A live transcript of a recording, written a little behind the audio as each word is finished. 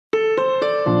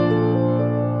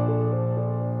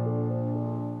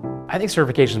I think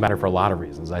certifications matter for a lot of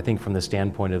reasons. I think from the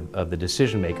standpoint of the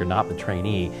decision maker, not the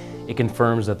trainee, it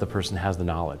confirms that the person has the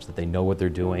knowledge, that they know what they're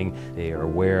doing, they are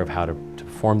aware of how to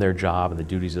perform their job and the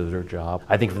duties of their job.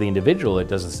 I think for the individual, it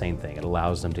does the same thing. It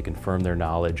allows them to confirm their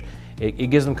knowledge. It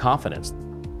gives them confidence.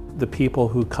 The people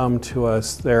who come to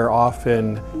us, they're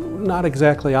often not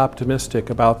exactly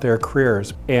optimistic about their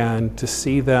careers, and to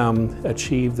see them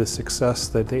achieve the success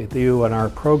that they do in our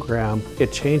program,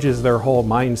 it changes their whole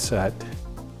mindset.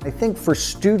 I think for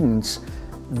students,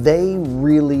 they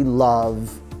really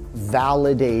love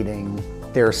validating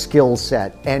their skill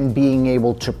set and being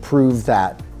able to prove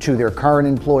that to their current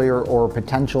employer or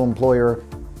potential employer.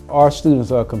 Our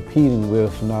students are competing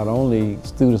with not only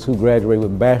students who graduate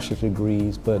with bachelor's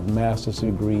degrees, but master's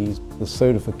degrees. The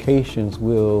certifications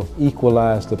will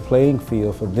equalize the playing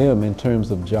field for them in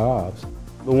terms of jobs.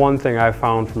 The one thing I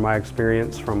found from my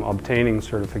experience from obtaining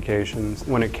certifications,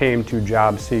 when it came to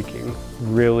job seeking,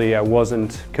 really I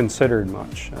wasn't considered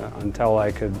much until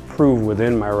I could prove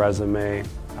within my resume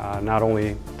not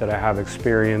only that I have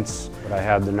experience, but I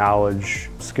had the knowledge,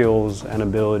 skills, and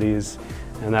abilities.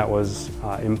 And that was,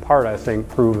 in part, I think,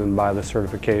 proven by the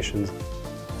certifications.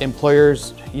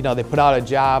 Employers, they put out a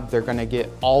job, they're going to get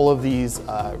all of these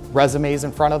resumes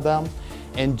in front of them.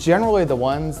 And generally the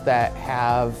ones that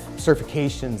have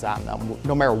certifications on them,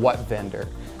 no matter what vendor,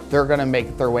 they're going to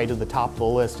make their way to the top of the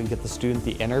list and get the student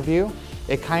the interview.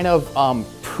 It kind of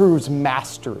proves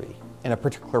mastery in a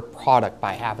particular product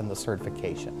by having the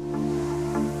certification.